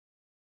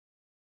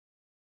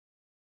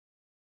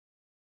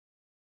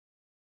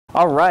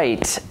All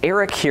right,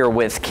 Eric here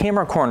with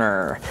Camera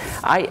Corner.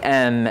 I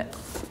am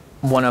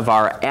one of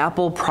our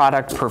Apple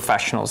product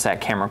professionals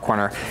at Camera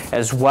Corner,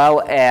 as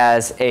well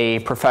as a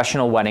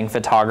professional wedding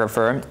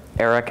photographer,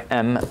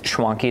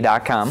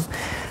 ericmschwanke.com.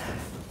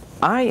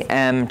 I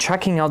am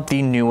checking out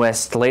the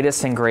newest,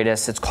 latest and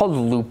greatest. It's called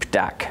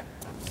Loupedeck.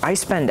 I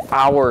spend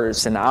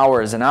hours and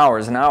hours and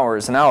hours and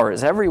hours and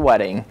hours every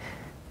wedding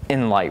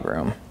in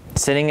Lightroom,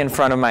 sitting in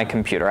front of my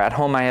computer. At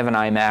home I have an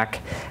iMac.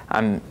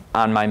 I'm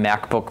on my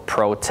MacBook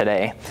Pro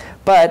today,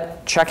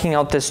 but checking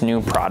out this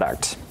new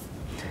product.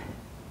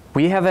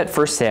 We have it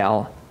for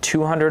sale,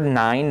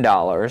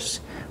 $209.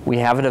 We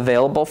have it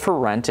available for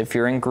rent. If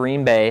you're in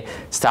Green Bay,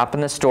 stop in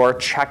the store,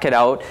 check it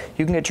out.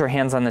 You can get your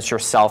hands on this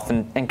yourself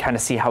and kind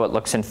of see how it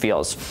looks and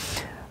feels.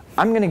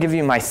 I'm going to give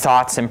you my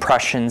thoughts,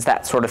 impressions,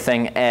 that sort of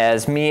thing,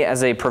 as me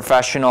as a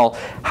professional,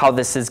 how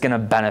this is going to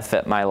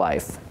benefit my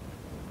life.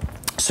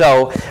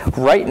 So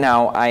right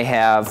now I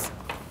have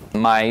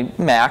my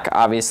Mac,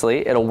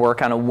 obviously. It'll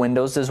work on a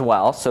Windows as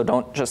well, so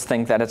don't just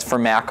think that it's for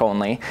Mac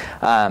only.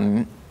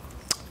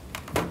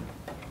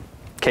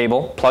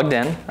 Cable plugged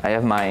in. I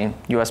have my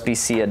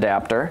USB-C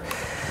adapter,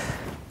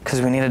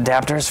 because we need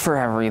adapters for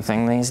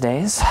everything these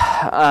days.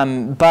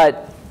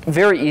 But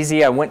very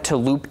easy. I went to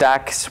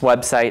Loupedeck's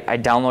website. I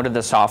downloaded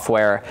the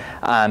software.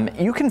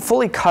 You can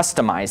fully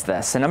customize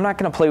this, and I'm not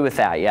going to play with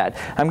that yet.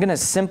 I'm going to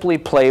simply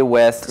play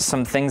with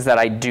some things that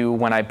I do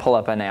when I pull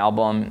up an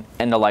album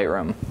into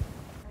Lightroom.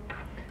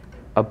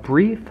 A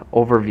brief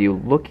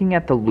overview looking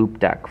at the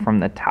Loupedeck from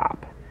the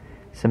top.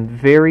 Some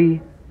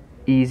very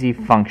easy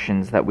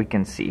functions that we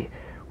can see.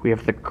 We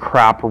have the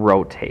crop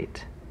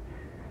rotate.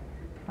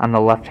 On the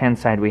left-hand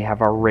side, we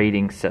have our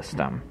rating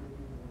system.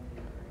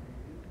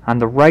 On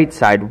the right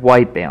side,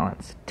 white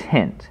balance,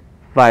 tint,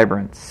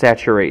 vibrance,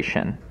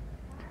 saturation.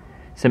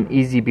 Some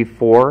easy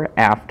before,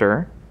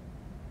 after.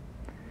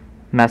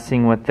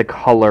 Messing with the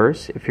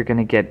colors if you're going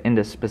to get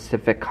into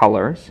specific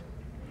colors.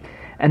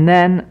 And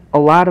then a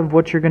lot of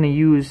what you're going to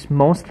use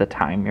most of the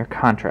time, your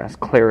contrast,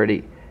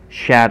 clarity,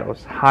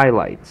 shadows,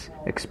 highlights,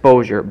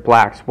 exposure,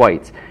 blacks,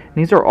 whites. And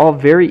these are all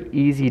very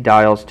easy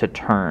dials to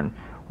turn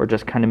or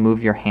just kind of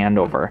move your hand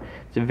over.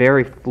 It's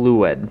very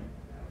fluid.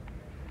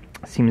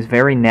 Seems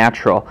very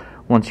natural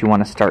once you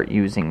want to start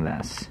using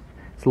this.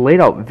 It's laid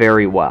out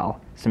very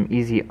well. Some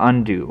easy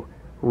undo,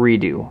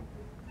 redo,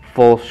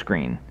 full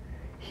screen,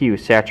 hue,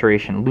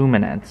 saturation,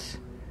 luminance.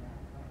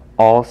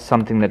 All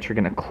something that you're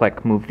going to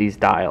click, move these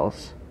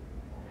dials.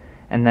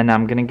 And then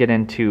I'm going to get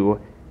into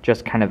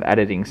just kind of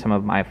editing some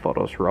of my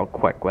photos real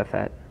quick with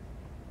it.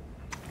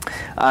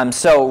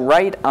 So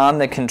right on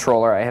the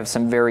controller, I have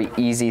some very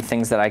easy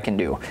things that I can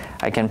do.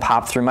 I can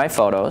pop through my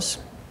photos.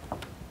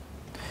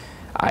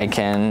 I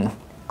can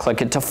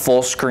click it to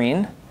full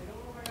screen.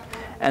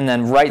 And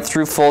then right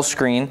through full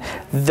screen,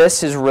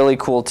 this is really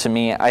cool to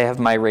me. I have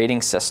my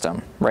rating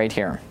system right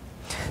here.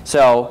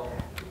 So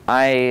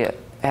I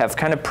have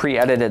kind of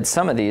pre-edited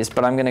some of these,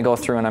 but I'm going to go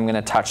through and I'm going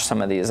to touch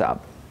some of these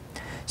up.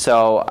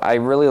 So I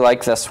really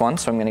like this one,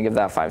 so I'm going to give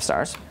that 5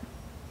 stars.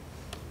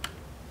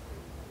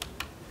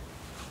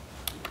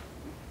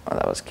 Oh,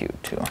 that was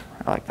cute too.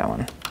 I like that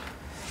one.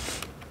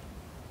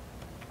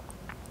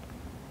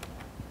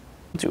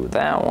 Do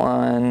that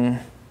one.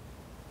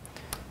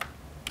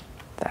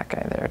 That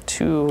guy there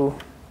too.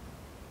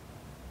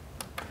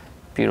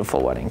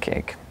 Beautiful wedding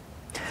cake.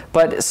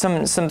 But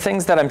some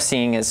things that I'm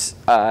seeing is,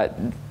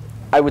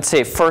 I would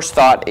say first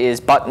thought is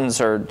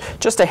buttons are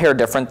just a hair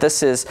different.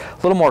 This is a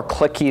little more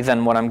clicky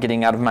than what I'm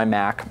getting out of my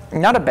Mac.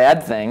 Not a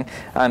bad thing,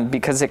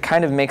 because it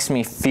kind of makes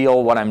me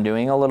feel what I'm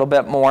doing a little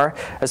bit more,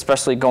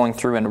 especially going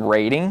through and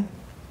rating.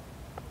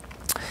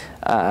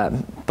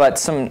 But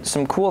some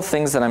cool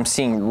things that I'm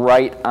seeing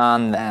right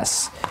on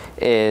this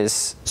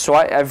is, so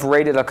I've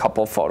rated a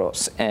couple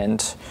photos,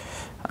 and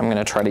I'm going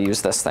to try to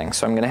use this thing.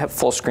 So I'm going to hit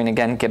full screen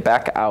again, get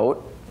back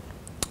out.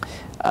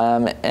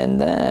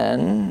 And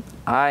then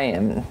I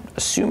am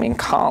assuming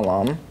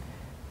column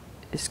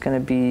is going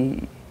to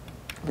be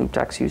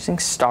Loupedeck's using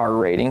star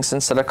ratings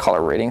instead of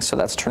color ratings, so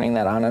that's turning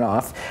that on and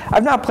off.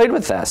 I've not played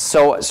with this,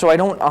 so I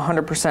don't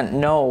 100%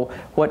 know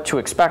what to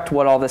expect,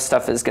 what all this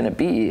stuff is going to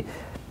be.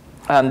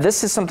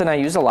 This is something I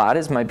use a lot,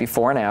 is my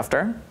before and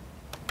after,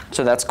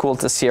 so that's cool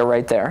to see it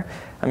right there.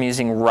 I'm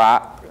using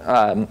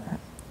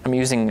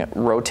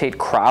rotate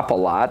crop a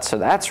lot, so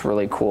that's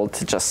really cool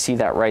to just see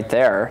that right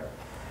there.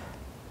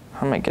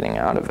 How am I getting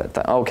out of it?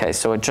 Okay,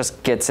 so it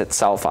just gets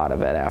itself out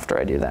of it after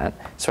I do that.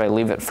 So I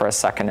leave it for a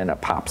second and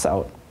it pops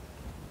out.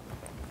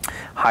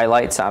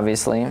 Highlights,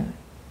 obviously.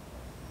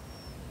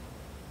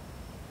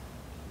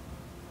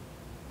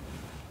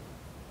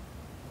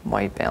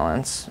 White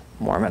balance,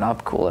 warm it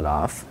up, cool it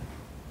off.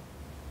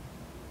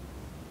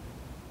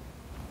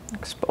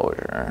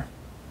 Exposure.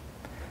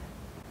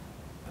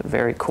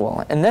 Very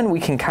cool. And then we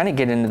can kind of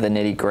get into the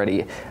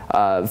nitty-gritty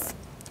of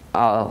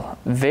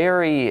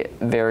very,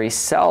 very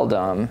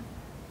seldom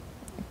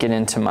get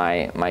into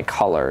my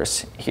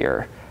colors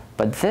here.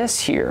 But this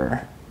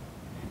here,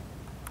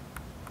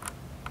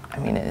 I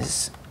mean,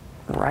 is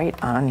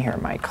right on here,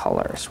 my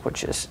colors,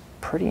 which is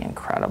pretty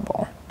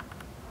incredible.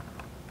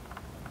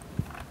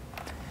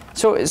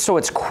 So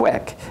it's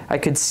quick. I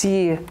could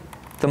see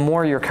the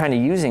more you're kind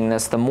of using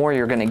this, the more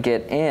you're going to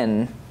get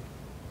in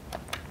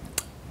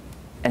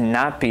and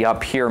not be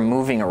up here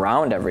moving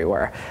around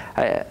everywhere.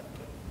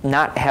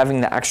 Not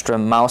having the extra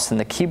mouse and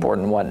the keyboard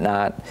and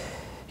whatnot,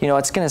 you know,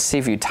 it's going to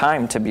save you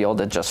time to be able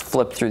to just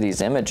flip through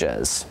these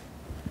images.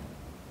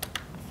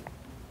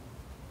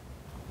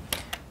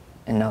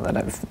 And now that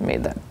I've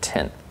made that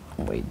tint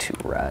way too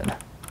red,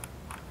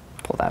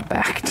 pull that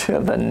back to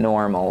the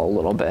normal a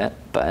little bit,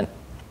 but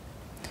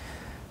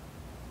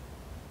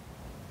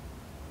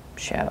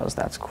shadows,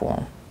 that's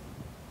cool.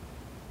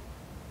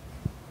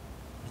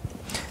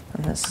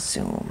 And this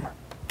zoom.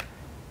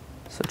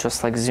 So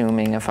just like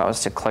zooming, if I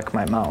was to click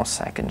my mouse,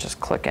 I can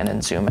just click in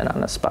and zoom in on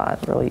the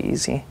spot, really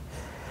easy.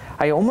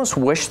 I almost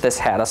wish this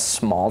had a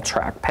small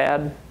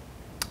trackpad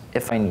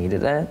if I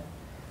needed it.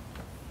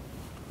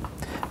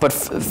 But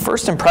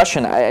first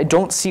impression, I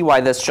don't see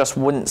why this just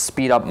wouldn't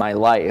speed up my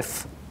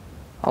life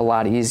a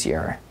lot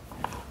easier.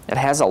 It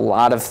has a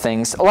lot of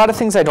things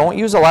I don't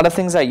use, a lot of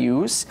things I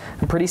use.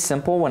 I'm pretty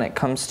simple when it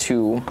comes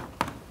to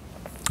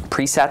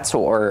presets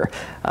or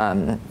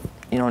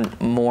you know,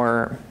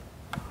 more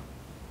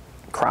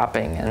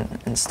cropping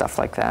and stuff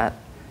like that,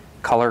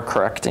 color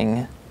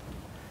correcting.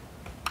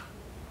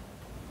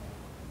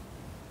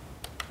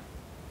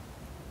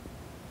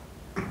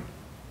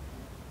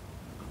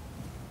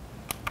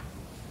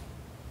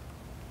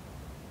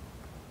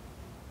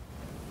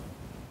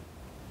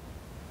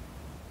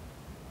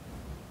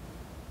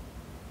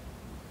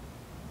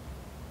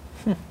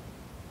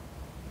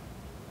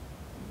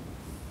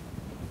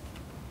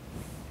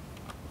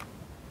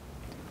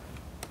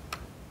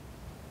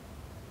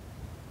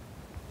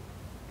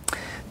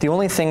 The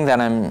only thing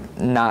that I'm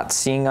not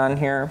seeing on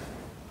here,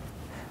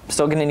 I'm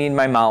still gonna need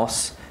my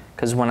mouse,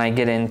 because when I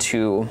get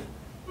into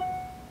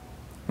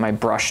my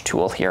brush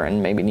tool here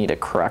and maybe need to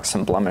correct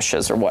some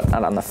blemishes or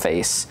whatnot on the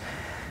face,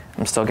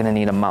 I'm still gonna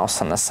need a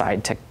mouse on the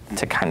side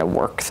to kind of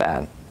work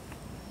that.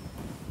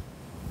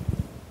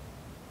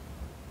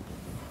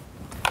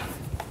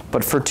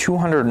 But for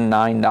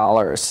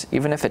 $209,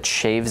 even if it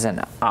shaves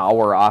an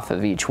hour off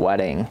of each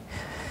wedding,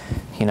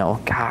 you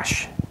know,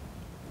 gosh,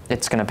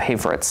 it's going to pay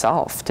for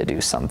itself to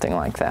do something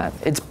like that.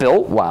 It's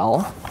built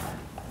well.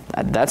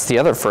 That's the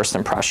other first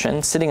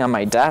impression. Sitting on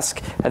my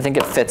desk, I think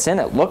it fits in.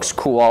 It looks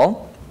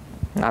cool.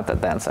 Not that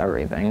that's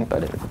everything,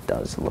 but it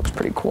does. It looks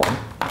pretty cool.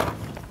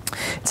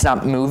 It's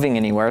not moving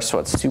anywhere, so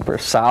it's super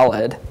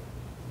solid.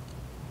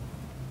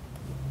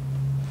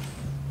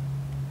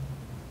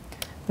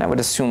 And I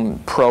would assume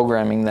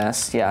programming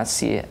this, yeah,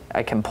 see,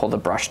 I can pull the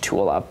brush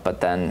tool up,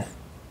 but then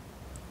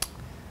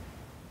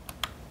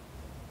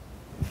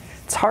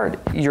it's hard.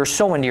 You're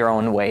so into your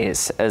own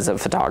ways as a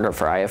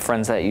photographer. I have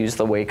friends that use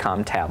the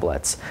Wacom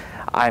tablets.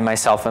 I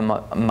myself am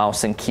a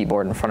mouse and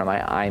keyboard in front of my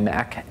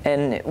iMac,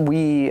 and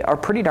we are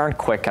pretty darn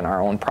quick in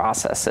our own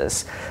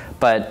processes.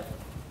 But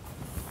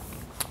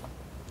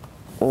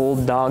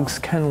old dogs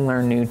can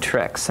learn new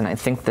tricks, and I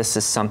think this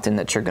is something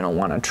that you're going to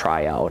want to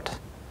try out.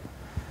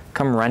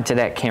 Come rent it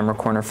at Camera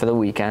Corner for the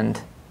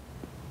weekend.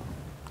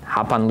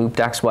 Hop on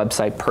Loupedeck's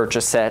website,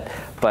 purchase it,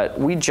 but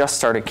we just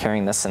started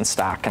carrying this in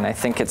stock, and I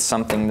think it's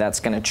something that's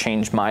going to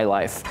change my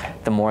life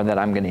the more that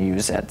I'm going to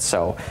use it.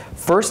 So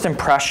first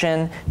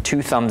impression,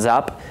 2 thumbs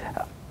up.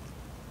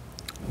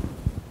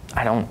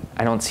 I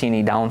don't see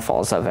any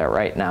downfalls of it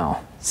right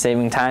now.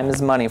 Saving time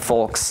is money,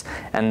 folks,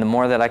 and the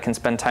more that I can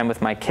spend time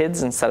with my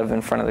kids instead of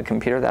in front of the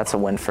computer, that's a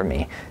win for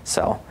me.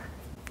 So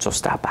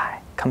stop by,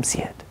 come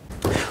see it.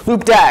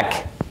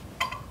 Loupedeck.